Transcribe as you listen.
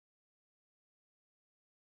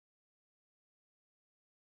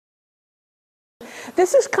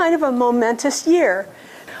this is kind of a momentous year.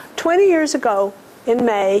 20 years ago, in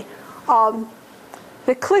May,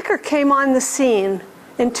 the clicker came on the scene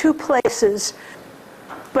in 2 places,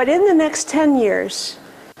 but in the next 10 years,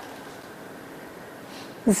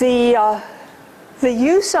 the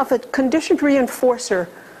use of a conditioned reinforcer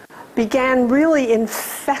began really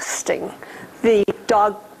infesting the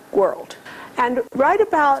dog world. And right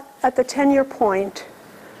about at the 10-year point,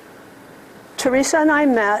 Teresa and I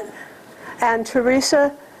met, and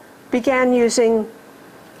Teresa began using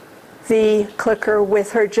the clicker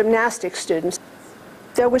with her gymnastics students.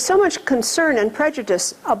 There was so much concern and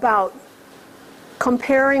prejudice about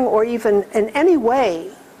comparing or even in any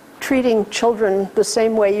way treating children the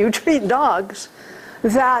same way you treat dogs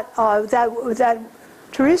that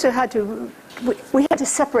Teresa had to, we had to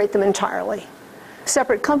separate them entirely.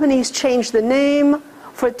 Separate companies, change the name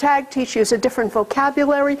for TAGteach, use a different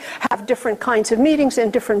vocabulary, have different kinds of meetings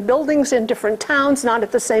in different buildings, in different towns, not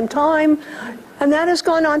at the same time. And that has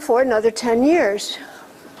gone on for another 10 years.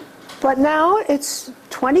 But now it's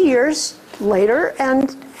 20 years later, and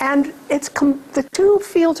the 2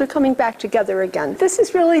 fields are coming back together again. This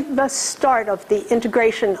is really the start of the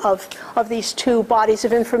integration of these 2 bodies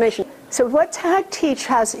of information. So what TAGteach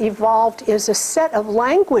has evolved is a set of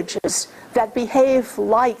languages that behave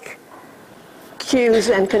like cues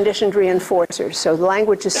and conditioned reinforcers. So the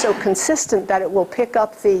language is so consistent that it will pick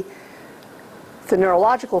up the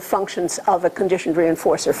neurological functions of a conditioned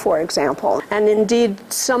reinforcer, for example. And indeed,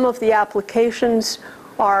 some of the applications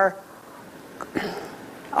are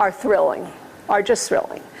thrilling, are just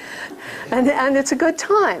thrilling. And it's a good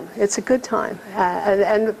time. It's a good time.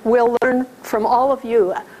 And we'll learn from all of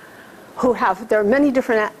you who have, there are many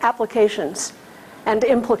different applications and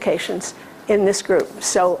implications in this group.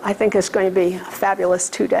 So I think it's going to be a fabulous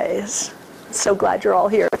 2 days. So glad you're all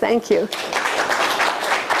here. Thank you.